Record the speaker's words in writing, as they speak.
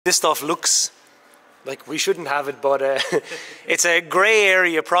This stuff looks like we shouldn't have it, but it's a grey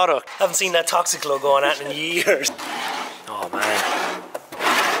area product. Haven't seen that toxic logo on that in years. Oh man.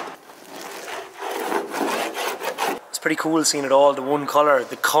 It's pretty cool seeing it all, the one colour.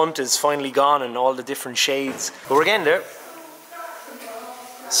 The cunt is finally gone and all the different shades. But we're getting there.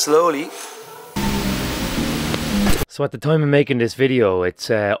 Slowly. So at the time of making this video,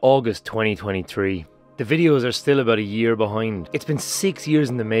 it's August 2023. The videos are still about a year behind. It's been 6 years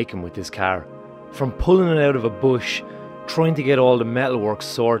in the making with this car. From pulling it out of a bush, trying to get all the metalwork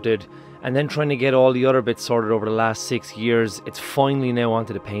sorted, and then trying to get all the other bits sorted over the last 6 years, it's finally now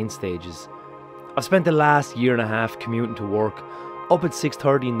onto the paint stages. I've spent the last year and a half commuting to work, up at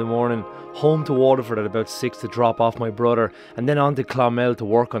 6:30 in the morning, home to Waterford at about 6 to drop off my brother, and then on to Clonmel to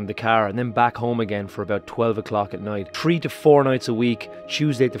work on the car, and then back home again for about 12 o'clock at night. 3 to 4 nights a week,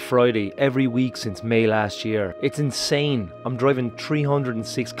 Tuesday to Friday, every week since May last year. It's insane. I'm driving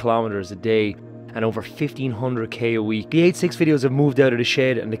 306 kilometers a day and over 1500k a week. The 86 videos have moved out of the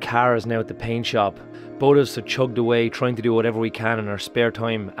shed and the car is now at the paint shop. Both of us are chugged away trying to do whatever we can in our spare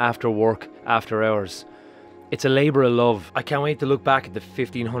time, after work, after hours. It's a labour of love. I can't wait to look back at the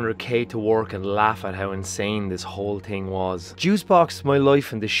 1500k to work and laugh at how insane this whole thing was. Juicebox, my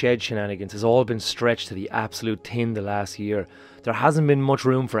life and the shed shenanigans has all been stretched to the absolute tin the last year. There hasn't been much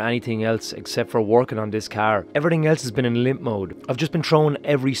room for anything else except for working on this car. Everything else has been in limp mode. I've just been throwing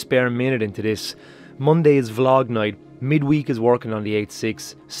every spare minute into this. Monday is vlog night. Midweek is working on the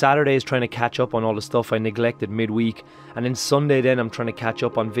 86. Saturday is trying to catch up on all the stuff I neglected midweek. And then Sunday then I'm trying to catch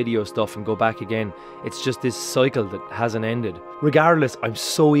up on video stuff and go back again. It's just this cycle that hasn't ended. Regardless, I'm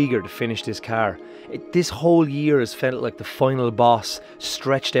so eager to finish this car. This whole year has felt like the final boss,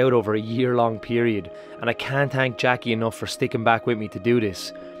 stretched out over a year-long period. And I can't thank Jackie enough for sticking back with me to do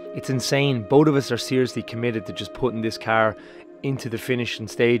this. It's insane. Both of us are seriously committed to just putting this car into the finishing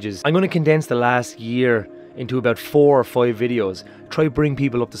stages. I'm going to condense the last year into about 4 or 5 videos, try bring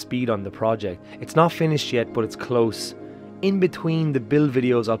people up to speed on the project. It's not finished yet, but it's close. In between the build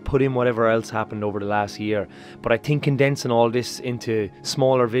videos, I'll put in whatever else happened over the last year, but I think condensing all this into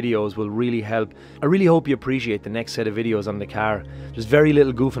smaller videos will really help. I really hope you appreciate the next set of videos on the car. There's very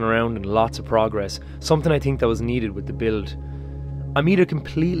little goofing around and lots of progress, something I think that was needed with the build. I'm either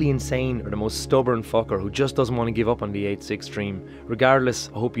completely insane or the most stubborn fucker who just doesn't want to give up on the 86 dream. Regardless,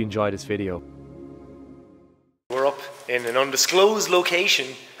 I hope you enjoy this video. We're up in an undisclosed location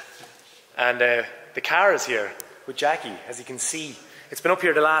and the car is here with Jackie, as you can see. It's been up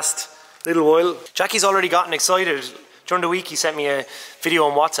here the last little while. Jackie's already gotten excited. During the week he sent me a video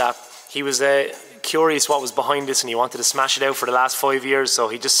on WhatsApp. He was curious what was behind this and he wanted to smash it out for the last 5 years, so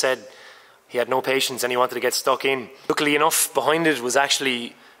he just said he had no patience and he wanted to get stuck in. Luckily enough, behind it was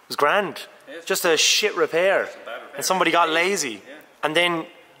grand. Just a shit repair. And somebody got lazy. And then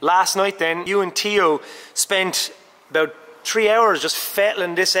last night then, you and Theo spent about 3 hours just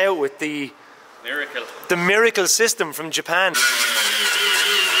fettling this out with the miracle system from Japan.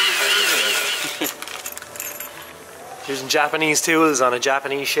 Using Japanese tools on a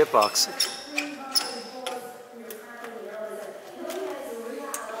Japanese shitbox.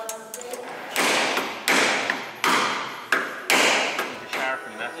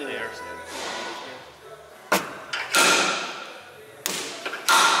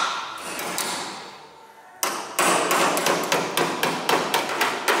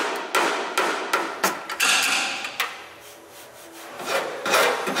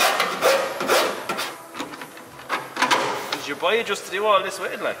 You buy it just to do all this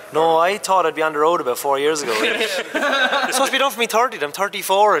with it, like? No, I thought I'd be on the road about 4 years ago. It's supposed to be done for me 30. I'm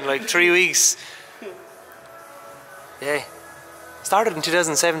 34 in like 3 weeks. Yeah. Started in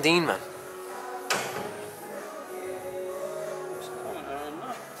 2017, man.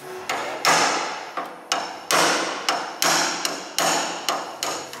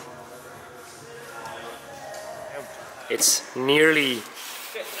 It's nearly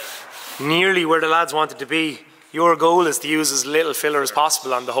where the lads wanted to be. Your goal is to use as little filler as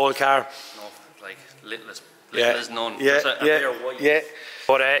possible on the whole car. No, like little as none. Yeah.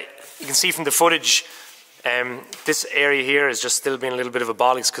 But you can see from the footage, this area here is just still being a little bit of a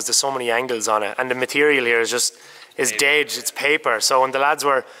bollocks because there's so many angles on it, and the material here is dead. It's paper. So when the lads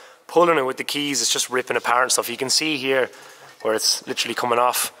were pulling it with the keys, it's just ripping apart and stuff. You can see here where it's literally coming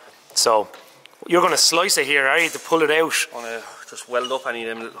off. So you're going to slice it here, are you, to pull it out? Just weld up any of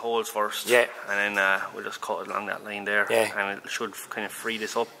them little holes first. Yeah. And then we'll just cut it along that line there. Yeah. And it should kind of free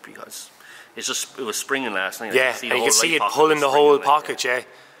this up because it was springing last night. Yeah, and you can see it pulling the whole pocket, yeah.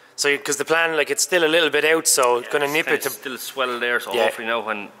 So, because the plan, like, it's still a little bit out, so it's going to nip it to... still swell there, so hopefully now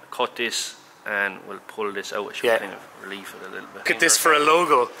when I cut this, and we'll pull this out. It should kind of relieve it a little bit. Look at this for a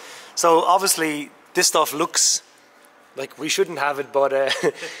logo. So obviously this stuff looks like we shouldn't have it, but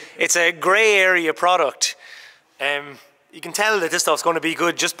it's a grey area product. You can tell that this stuff's going to be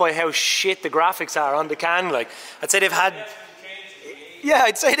good just by how shit the graphics are on the can. Like, I'd say they've had,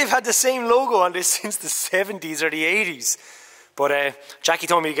 I'd say they've had the same logo on this since the 70s or the 80s. But Jackie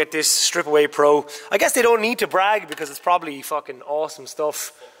told me to get this Strip Away Pro. I guess they don't need to brag because it's probably fucking awesome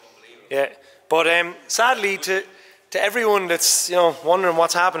stuff. Yeah. But sadly, to everyone that's wondering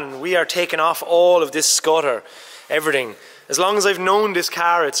what's happening, we are taking off all of this scutter, everything. As long as I've known this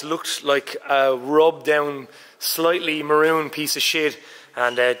car, it's looked like a rubbed down, slightly maroon piece of shit,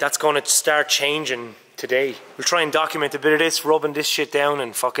 and that's going to start changing today. We'll try and document a bit of this, rubbing this shit down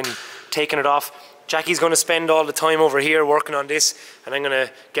and fucking taking it off. Jackie's going to spend all the time over here working on this, and I'm going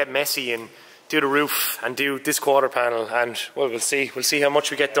to get messy and do the roof and do this quarter panel, and well, we'll see how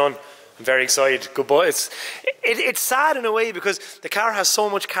much we get done. I'm very excited. Goodbye. It's sad in a way because the car has so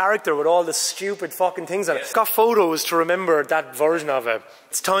much character with all the stupid fucking things on it. It's got photos to remember that version of it.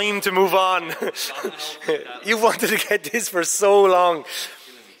 It's time to move on. You've wanted to get this for so long.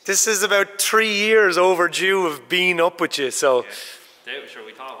 This is about 3 years overdue of being up with you. So, yeah. Sure,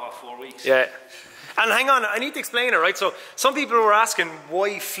 we thought about 4 weeks. Yeah. And hang on, I need to explain it, right? So some people were asking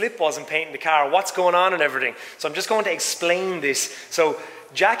why Flip wasn't painting the car, what's going on and everything. So I'm just going to explain this. So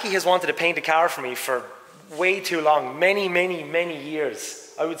Jackie has wanted to paint the car for me for way too long, many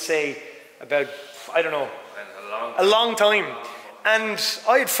years. I would say about, I don't know, a long time. And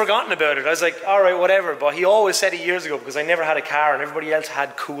I had forgotten about it. I was like, all right, whatever. But he always said it years ago because I never had a car and everybody else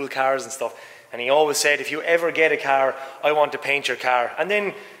had cool cars and stuff. And he always said, if you ever get a car, I want to paint your car. And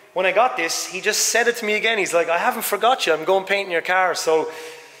then when I got this, he just said it to me again. He's like, I haven't forgot you. I'm going painting your car. So,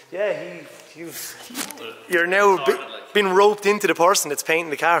 yeah, you're now been roped into the person that's painting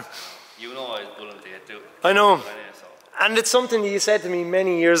the car. You know I was willing to do it. I know. And it's something you said to me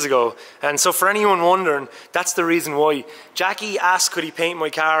many years ago. And so for anyone wondering, that's the reason why. Jackie asked could he paint my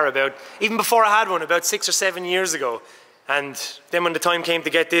car about, even before I had one, about 6 or 7 years ago. And then when the time came to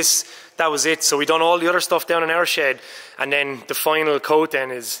get this, that was it. So we done all the other stuff down in our shed. And then the final coat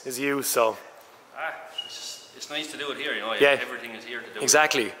then is you, so. It's nice to do it here, Yeah. Everything is here to do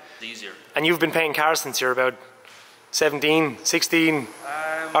exactly. it. It's easier. And you've been painting cars since you're about 17, 16,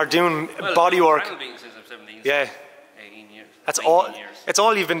 or doing bodywork. Since I'm 17, yeah. 18 years. That's 19 all. Years. It's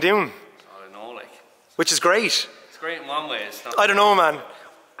all you've been doing. That's all I know, like. Which is great. It's great in one way. It's not. I don't know, man.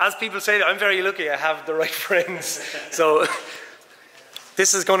 As people say, I'm very lucky. I have the right friends. So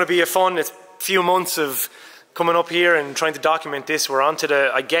this is going to be a fun few months of coming up here and trying to document this. We're on to the,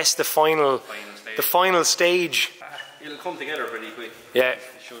 I guess, the final stage. It'll come together pretty quick. Yeah. It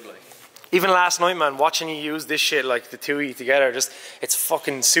should, like. Even last night, man, watching you use this shit, like the two of you together, it's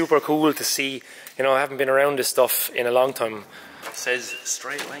fucking super cool to see. I haven't been around this stuff in a long time. It says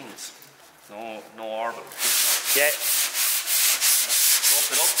straight lines, no orbit. Yeah.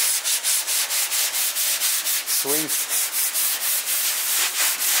 Rough it up. Sweet.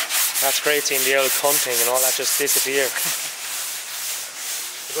 That's great seeing the old cunting and all that just disappear.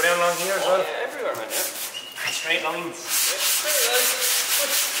 You go down along here as well? Yeah, everywhere, man, yeah. Straight lines.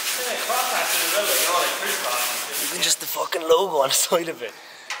 Even just the fucking logo on the side of it.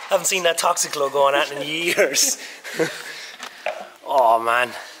 Haven't seen that toxic logo on that in years. Oh man.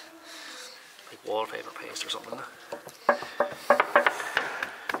 Like wallpaper paste or something.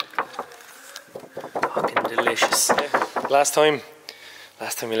 Fucking delicious. Yeah. Last time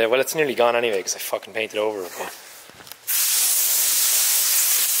we left, well, it's nearly gone anyway because I fucking painted over it. But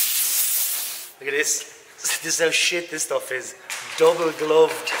look at this. This is how shit this stuff is. Double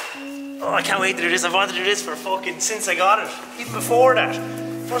gloved. Oh, I can't wait to do this. I've wanted to do this for fucking since I got it. Even before that.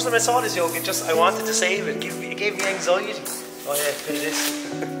 First time I saw this yoke, I wanted to save it. It gave me anxiety. Oh yeah, bit of this.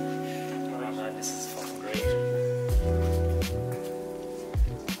 Oh man, this is fucking great.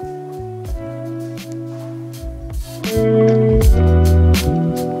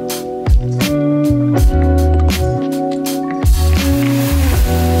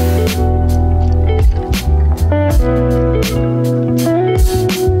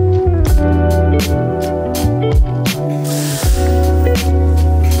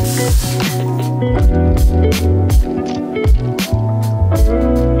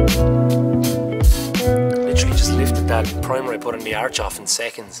 Primer I put on the arch off in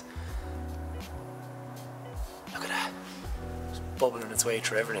seconds. Look at that. It's bubbling its way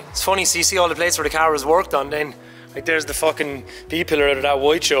through everything. It's funny, so you see all the places where the car was worked on then. Like there's the fucking B-pillar out of that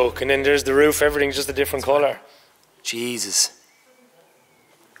white choke, and then there's the roof, everything's just a different colour. Jesus.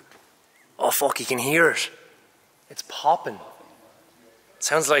 Oh fuck, you can hear it. It's popping.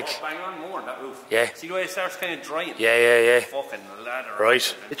 Sounds like... Oh, bang on more on that roof. Yeah. See the way it starts kind of drying? Yeah. Fucking ladder.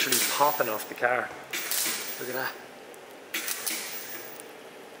 Right. Literally popping off the car. Look at that.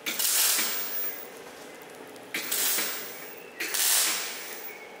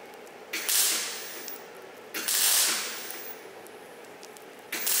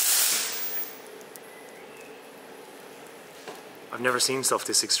 I've never seen stuff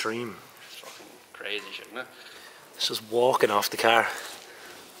this extreme. It's fucking crazy shit, isn't it? It's just walking off the car.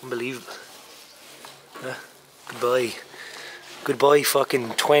 Unbelievable. Yeah. Goodbye. Goodbye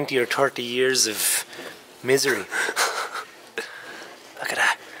fucking 20 or 30 years of misery. Look at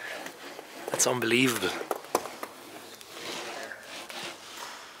that. That's unbelievable.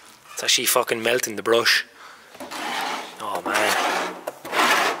 It's actually fucking melting the brush. Oh man.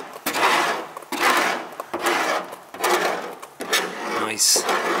 Nice.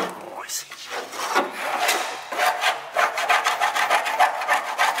 Oh, I see.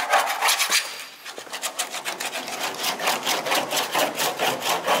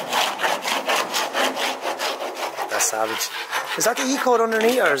 That's savage. Is that the E-code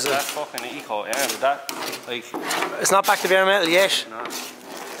underneath or is it? That fucking E-code, yeah, but that, like... It's not back to bare metal yet? No.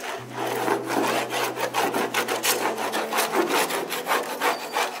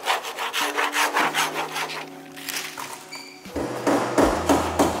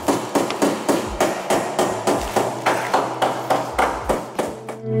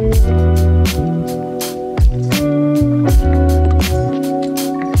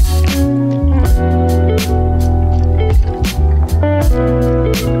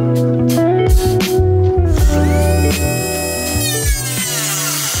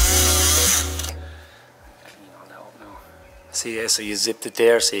 See, yeah, so you zipped it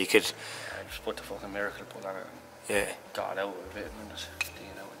there so you could... Yeah, just put the fucking miracle pull on it. Yeah. Got it out a bit and just dig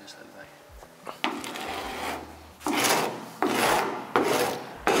it out with this little thing.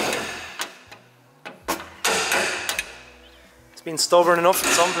 It's been stubborn enough in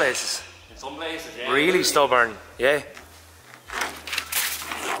some places. In some places, yeah. Really stubborn, yeah.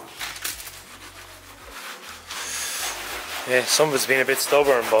 Yeah, some of it's been a bit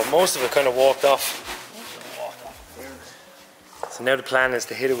stubborn, but most of it kind of walked off. So now the plan is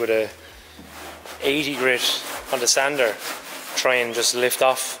to hit it with a 80 grit on the sander, try and just lift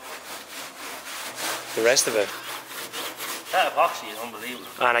off the rest of it. That epoxy is unbelievable.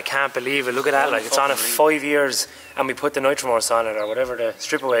 And I can't believe it, look at that, like it's on it 5 years and we put the Nitromorse on it or whatever, the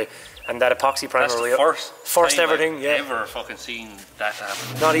strip away, and that epoxy primer. That's the first ever thing, yeah. Ever fucking seen that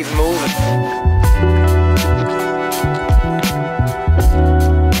happen. Not even moving.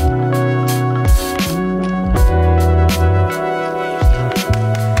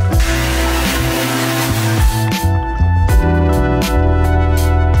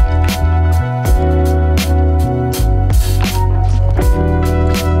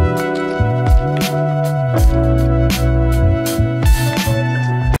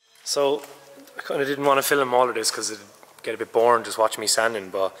 So, I kind of didn't want to film all of this because it'd get a bit boring just watching me sanding,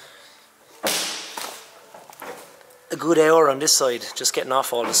 but a good hour on this side, just getting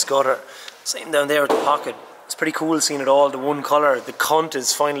off all the scutter. Same down there at the pocket. It's pretty cool seeing it all, the one colour. The cunt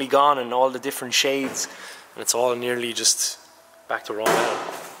is finally gone and all the different shades, and it's all nearly just back to raw metal.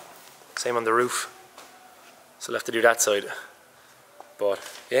 Same on the roof. So I'll have to do that side. But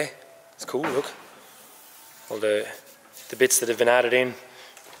yeah, it's cool, look. All the bits that have been added in.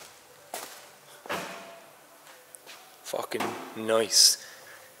 Fucking nice.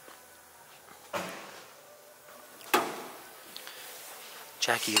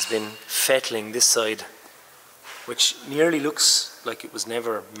 Jackie has been fettling this side, which nearly looks like it was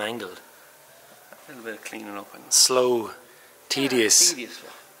never mangled. A little bit of cleaning up and slow, tedious, yeah,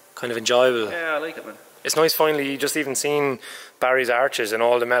 kind of enjoyable. Yeah, I like it, man. It's nice finally just even seeing Barry's arches and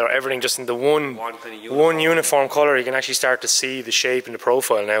all the metal, everything just in the one uniform colour. You can actually start to see the shape and the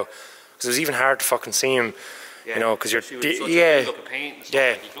profile now. Because it was even hard to fucking see him. Yeah, you know, because you're yeah, look at paint and stuff,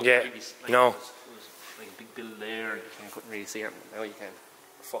 yeah, like, yeah, really, like, you know, it was like a big build there, and you couldn't really see it. Now you can.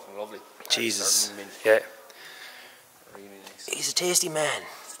 They're fucking lovely. Jesus, yeah. Really nice. He's a tasty man.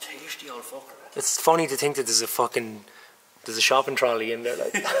 It's a tasty old fucker. It's funny to think that there's a shopping trolley in there,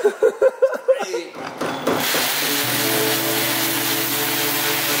 like.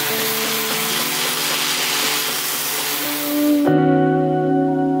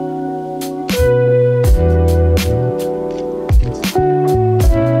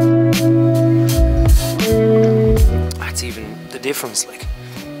 Difference, like.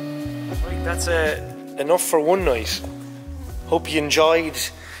 Right, that's enough for one night. Hope you enjoyed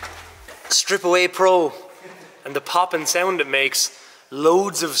Strip Away Pro and the pop and sound it makes.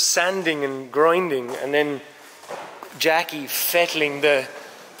 Loads of sanding and grinding, and then Jackie fettling the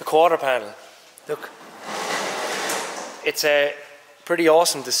quarter panel. Look, it's pretty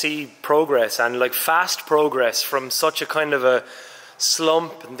awesome to see progress, and like fast progress from such a kind of a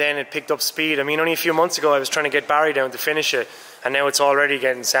slump, and then it picked up speed. I mean, only a few months ago I was trying to get Barry down to finish it, and now it's already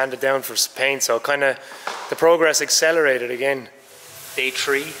getting sanded down for paint, so kind of the progress accelerated again. Day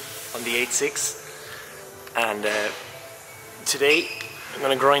 3 on the 86, and today I'm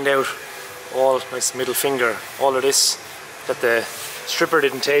going to grind out all nice middle finger, all of this that the stripper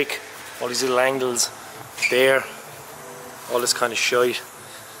didn't take, all these little angles there, all this kind of shite.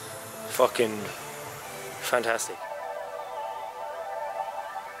 Fucking fantastic.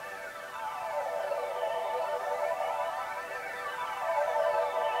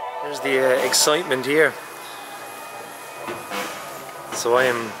 There's the excitement here. So I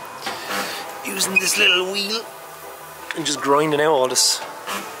am using this little wheel and just grinding out all of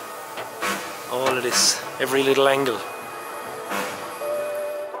this, every little angle.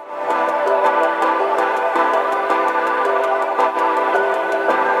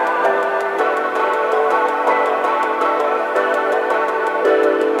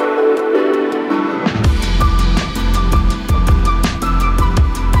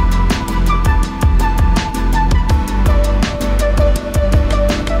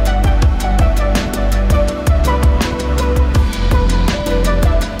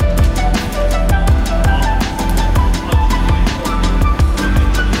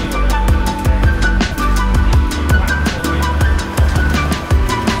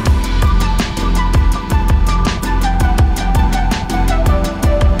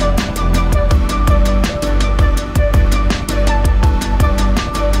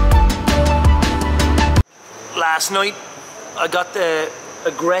 Last night I got the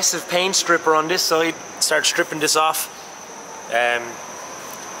aggressive paint stripper on this side, started stripping this off.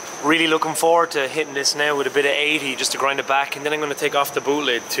 Really looking forward to hitting this now with a bit of 80 just to grind it back, and then I'm going to take off the boot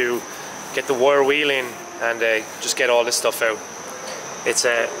lid to get the wire wheel in and just get all this stuff out. It's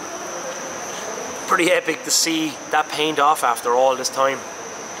pretty epic to see that paint off after all this time.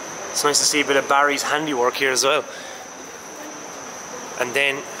 It's nice to see a bit of Barry's handiwork here as well. And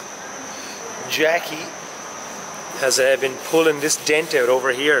then Jackie has been pulling this dent out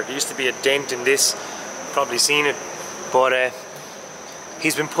over here. There used to be a dent in this, probably seen it, but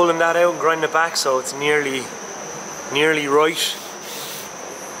he's been pulling that out and grinding it back, so it's nearly right.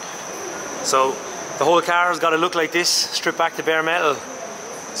 So the whole car has got to look like this, stripped back to bare metal.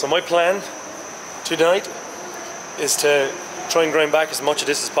 So my plan tonight is to try and grind back as much of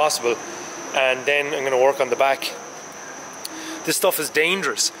this as possible, and then I'm going to work on the back. This stuff is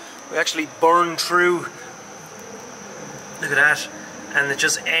dangerous. We actually burned through. Look at that, and it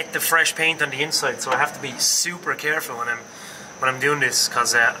just ate the fresh paint on the inside, so I have to be super careful when I'm doing this,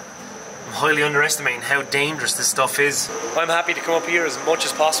 because I'm highly underestimating how dangerous this stuff is. I'm happy to come up here as much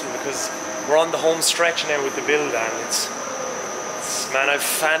as possible because we're on the home stretch now with the build, and it's man, I've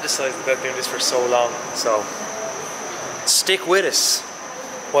fantasized about doing this for so long, so stick with us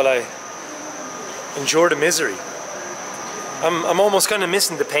while I endure the misery. I'm almost kind of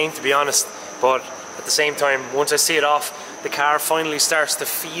missing the paint, to be honest, but at the same time, once I see it off, the car finally starts to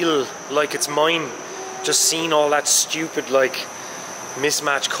feel like it's mine. Just seeing all that stupid like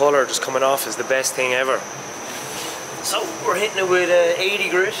mismatched colour just coming off is the best thing ever. So we're hitting it with 80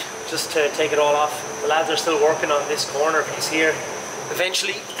 grit just to take it all off. The lads are still working on this corner piece here.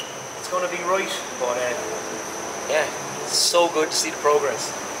 Eventually it's going to be right, but yeah, it's so good to see the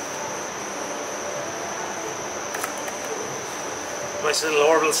progress. Nice little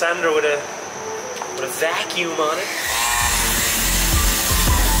orbital sander with a vacuum on it.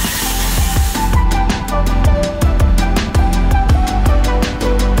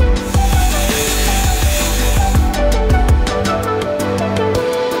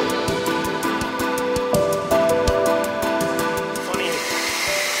 Funny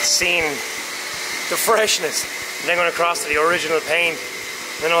seeing the freshness, and then going across to the original paint,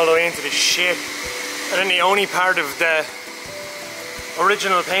 and then all the way into the shit, and then the only part of the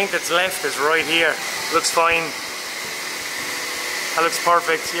original paint that's left is right here. Looks fine. That looks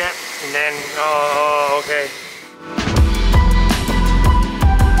perfect, yeah. And then, oh, okay.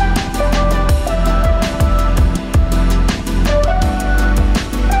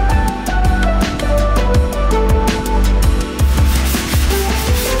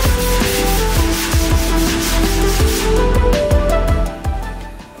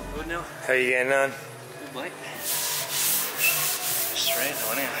 Good now. How you getting on? Good, mate. Straight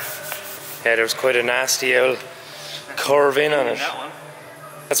on it. Yeah, there was quite a nasty old curve in on it.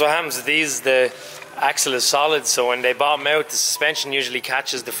 That's what happens with these. The axle is solid, so when they bottom out, the suspension usually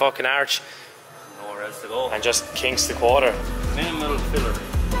catches the fucking arch. Nowhere That's the goal. And just kinks the quarter. Minimal filler.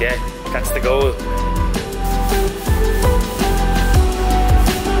 Yeah, that's the goal.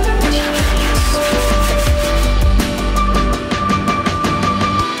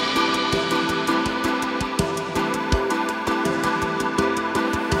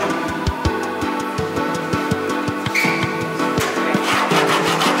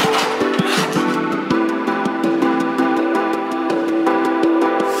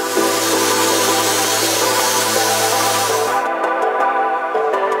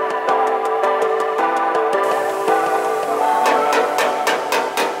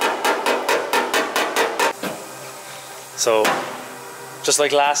 So, just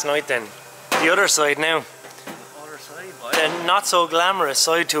like last night then, the other side now. The other side, boy. The not so glamorous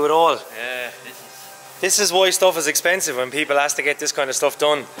side to it all. Yeah, This is why stuff is expensive when people ask to get this kind of stuff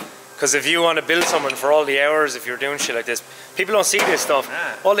done. Because if you want to build someone for all the hours, if you're doing shit like this, people don't see this stuff.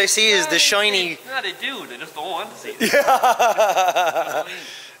 Yeah. All they see is the shiny... Yeah, they do. They just don't want to see it. Yeah. You know what I mean?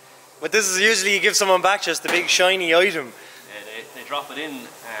 But this is usually you give someone back just a big shiny item. Yeah, they drop it in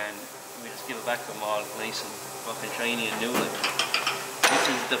and we just give it back to them all nice and fucking shiny and new. Like. This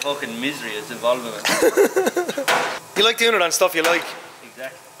is the fucking misery that's involved in it. You like doing it on stuff you like.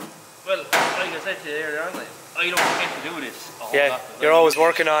 Exactly. Well, like I said to you earlier on, like, I don't get to do this a whole yeah, lot. you're always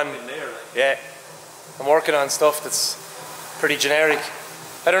working on... There, like. Yeah, I'm working on stuff that's pretty generic.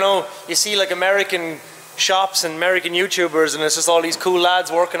 I don't know, you see like American shops and American YouTubers and it's just all these cool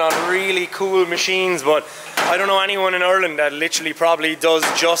lads working on really cool machines, but I don't know anyone in Ireland that literally probably does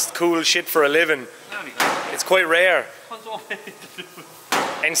just cool shit for a living. It's quite rare.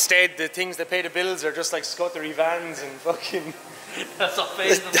 Instead, the things that pay the bills are just like scuttery vans and fucking...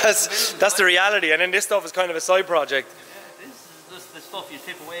 That's the reality, and then this stuff is kind of a side project. Yeah, this is just the stuff you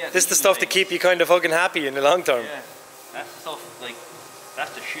tip away at. This is the stuff to keep you kind of fucking happy in the long term. Yeah, that's the stuff, like,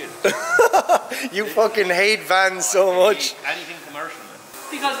 that's the shit. You fucking hate vans so much. Anything commercial, man.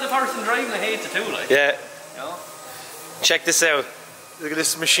 Because the person driving it hates it too, like. Yeah. You know? Check this out. Look at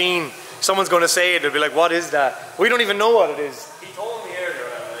this machine. Someone's going to say it, they'll be like, what is that? We don't even know what it is. He told me earlier,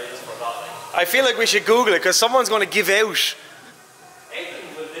 I just forgot. I feel like we should Google it, because someone's going to give out.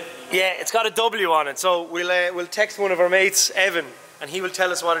 Yeah, it's got a W on it, so we'll text one of our mates, Evan, and he will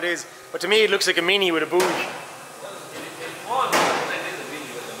tell us what it is. But to me, it looks like a Mini with a booge.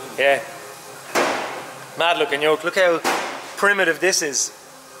 Yeah. Mad looking yoke. Look how primitive this is.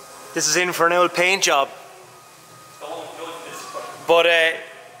 This is in for an old paint job. But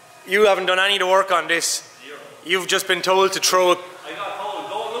you haven't done any of the work on this. You've just been told to throw it. I got told,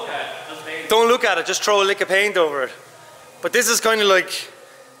 don't look at it, just paint. Don't look at it, just throw a lick of paint over it. But this is kind of like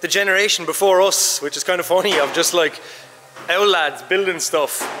the generation before us, which is kind of funny, of just like old lads building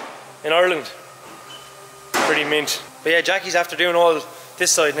stuff in Ireland. Pretty mint. But yeah, Jackie's after doing all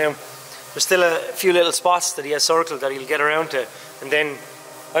this side now. There's still a few little spots that he has circled that he'll get around to, and then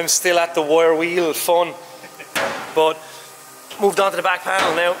I'm still at the wire wheel fun. But moved on to the back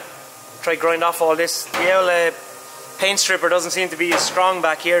panel now. Try to grind off all this. The old paint stripper doesn't seem to be as strong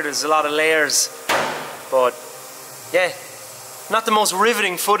back here. There's a lot of layers, but yeah, not the most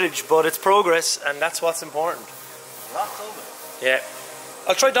riveting footage, but it's progress, and that's what's important. Lots of it. Yeah.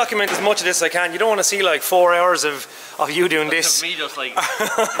 I'll try to document as much of this as I can. You don't want to see like 4 hours of you doing this. Me just like...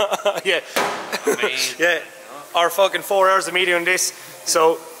 Yeah. Yeah. Or fucking 4 hours of me doing this.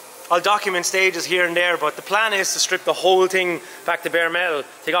 So I'll document stages here and there, but the plan is to strip the whole thing back to bare metal,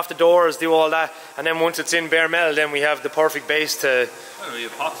 take off the doors, do all that, and then once it's in bare metal, then we have the perfect base to... Well, we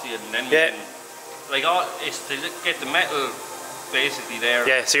epoxy it and then we can... Like, it's to get the metal basically there.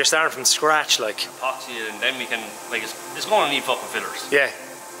 Yeah, so you're starting from scratch, like. Epoxy it and then we can, like, it's going to need fucking fillers. Yeah.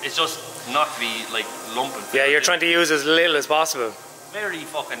 It's just not to be, like, lumping. Yeah, you're trying to use as little as possible. Very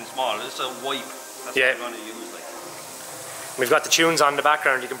fucking small, it's a wipe. That's what we're going to use, like. We've got the tunes on in the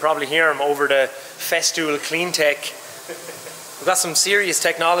background, you can probably hear them over the Festool Clean Tech. We've got some serious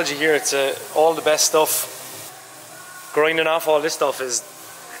technology here, it's all the best stuff. Grinding off all this stuff is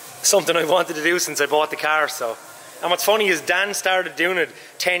something I've wanted to do since I bought the car, so. And what's funny is Dan started doing it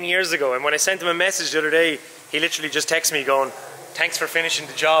 10 years ago, and when I sent him a message the other day, he literally just texted me going, thanks for finishing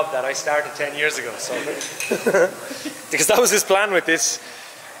the job that I started 10 years ago. So, because that was his plan with this,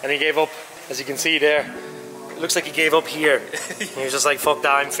 and he gave up, as you can see there. It looks like he gave up here. He was just like, fuck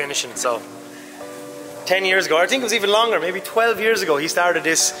that, I'm finishing. So 10 years ago, I think it was even longer, maybe 12 years ago, he started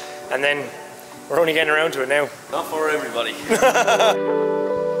this, and then we're only getting around to it now. Not for everybody.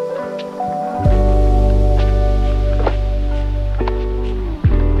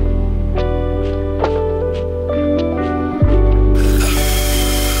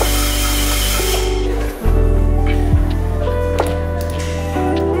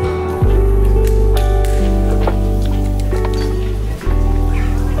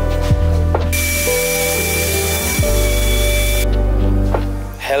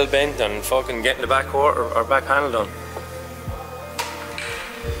 hell bent on fucking getting the back quarter or back panel done.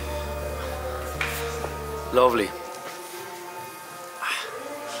 Lovely.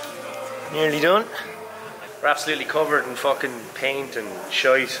 Nearly done. We're absolutely covered in fucking paint and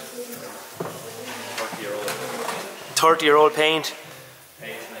shite. 30-year-old paint.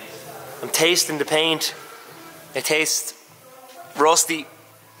 I'm tasting the paint. It tastes rusty.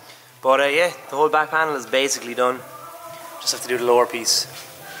 But yeah, the whole back panel is basically done. Just have to do the lower piece.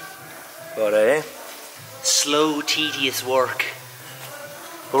 But yeah, slow, tedious work.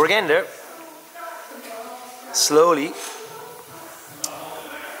 But we're getting there. Slowly.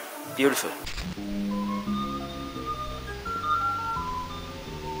 Beautiful.